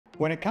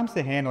When it comes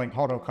to handling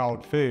hot or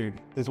cold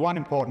food, there's one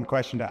important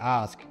question to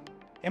ask.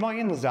 Am I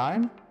in the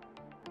zone?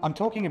 I'm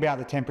talking about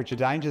the temperature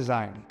danger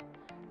zone.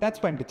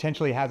 That's when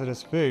potentially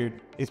hazardous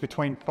food is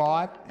between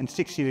 5 and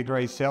 60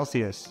 degrees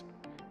Celsius.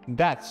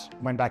 That's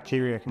when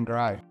bacteria can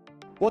grow.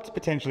 What's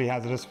potentially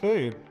hazardous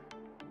food?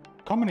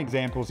 Common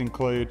examples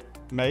include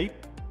meat,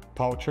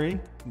 poultry,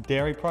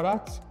 dairy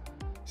products,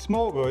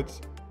 small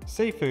goods,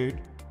 seafood,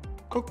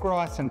 cooked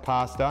rice and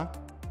pasta,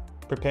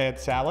 prepared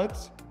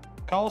salads,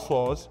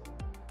 coleslaws,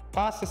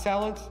 pasta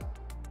salads,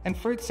 and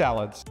fruit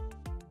salads.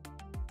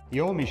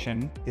 Your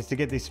mission is to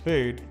get this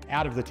food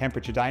out of the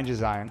temperature danger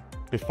zone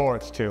before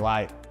it's too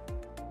late.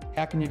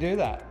 How can you do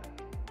that?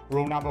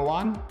 Rule number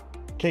 1,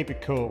 keep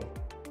it cool.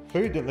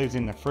 Food that lives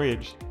in the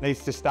fridge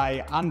needs to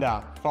stay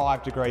under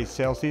 5 degrees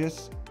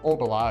Celsius or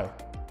below.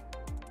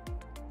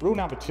 Rule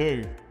number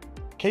 2,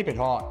 keep it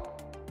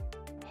hot.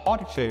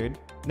 Hot food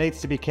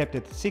needs to be kept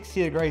at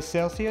 60 degrees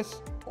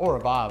Celsius or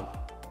above.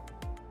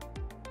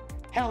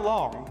 How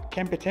long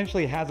can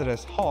potentially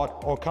hazardous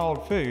hot or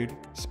cold food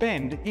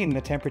spend in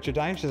the temperature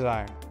danger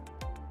zone?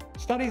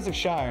 Studies have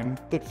shown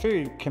that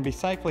food can be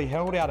safely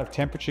held out of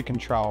temperature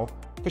control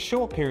for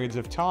short periods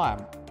of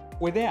time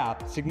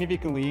without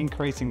significantly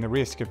increasing the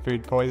risk of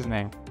food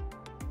poisoning.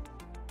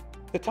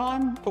 The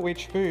time for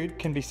which food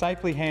can be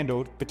safely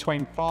handled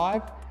between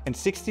 5 and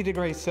 60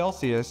 degrees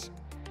Celsius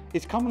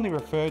is commonly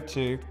referred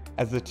to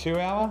as the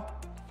 2-hour,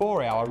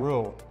 4-hour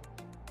rule.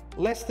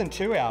 Less than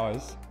 2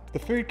 hours, the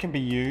food can be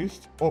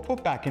used or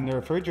put back in the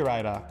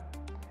refrigerator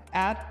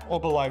at or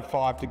below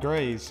 5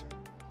 degrees,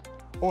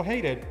 or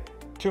heated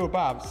to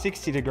above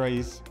 60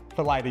 degrees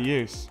for later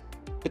use.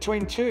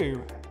 Between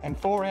 2 and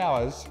 4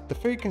 hours, the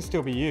food can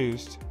still be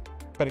used,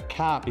 but it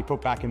can't be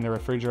put back in the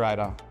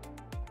refrigerator.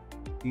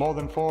 More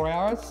than 4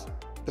 hours,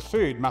 the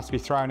food must be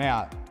thrown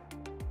out.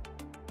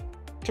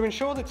 To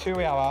ensure the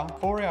 2-hour,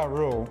 4-hour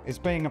rule is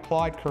being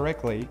applied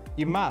correctly,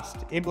 you must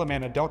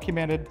implement a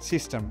documented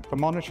system for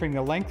monitoring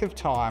the length of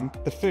time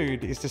the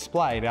food is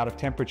displayed out of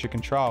temperature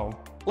control.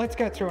 Let's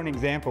go through an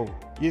example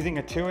using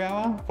a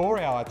 2-hour,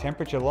 4-hour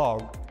temperature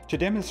log to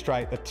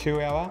demonstrate the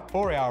 2-hour,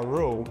 4-hour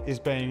rule is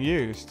being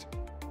used.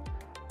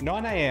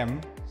 9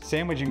 AM,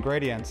 sandwich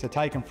ingredients are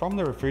taken from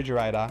the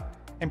refrigerator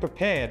and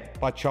prepared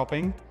by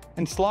chopping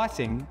and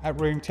slicing at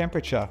room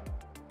temperature.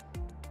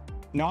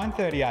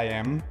 9:30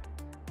 AM,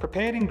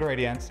 prepared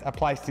ingredients are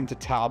placed into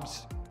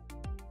tubs,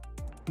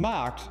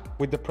 marked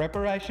with the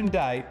preparation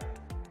date,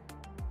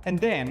 and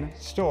then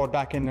stored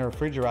back in the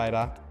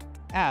refrigerator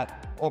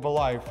at or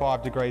below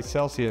 5 degrees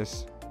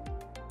Celsius.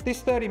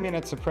 This 30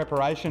 minutes of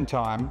preparation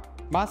time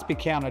must be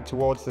counted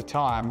towards the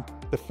time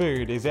the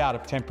food is out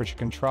of temperature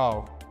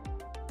control.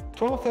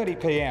 12:30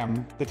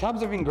 PM, the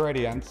tubs of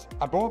ingredients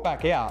are brought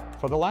back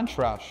out for the lunch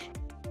rush.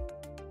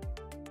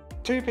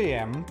 2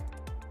 PM,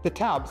 the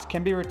tubs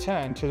can be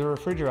returned to the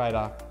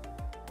refrigerator.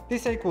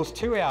 This equals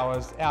 2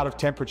 hours out of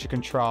temperature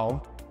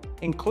control,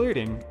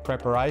 including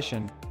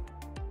preparation.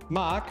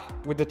 Mark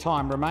with the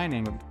time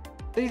remaining.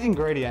 These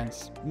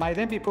ingredients may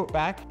then be put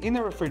back in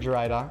the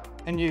refrigerator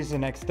and used the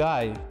next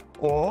day,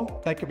 or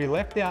they could be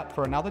left out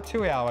for another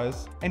 2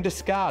 hours and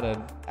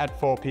discarded at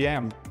 4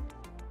 PM.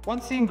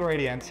 Once the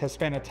ingredients have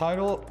spent a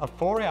total of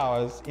 4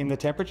 hours in the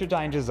temperature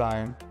danger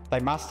zone, they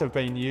must have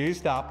been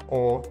used up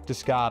or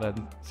discarded.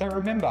 So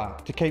remember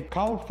to keep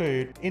cold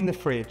food in the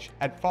fridge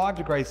at 5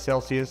 degrees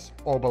Celsius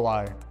or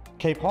below.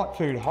 Keep hot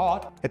food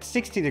hot at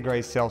 60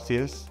 degrees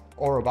Celsius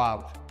or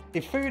above.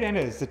 If food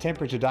enters the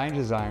temperature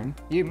danger zone,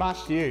 you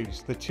must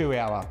use the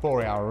 2-hour,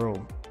 4-hour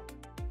rule.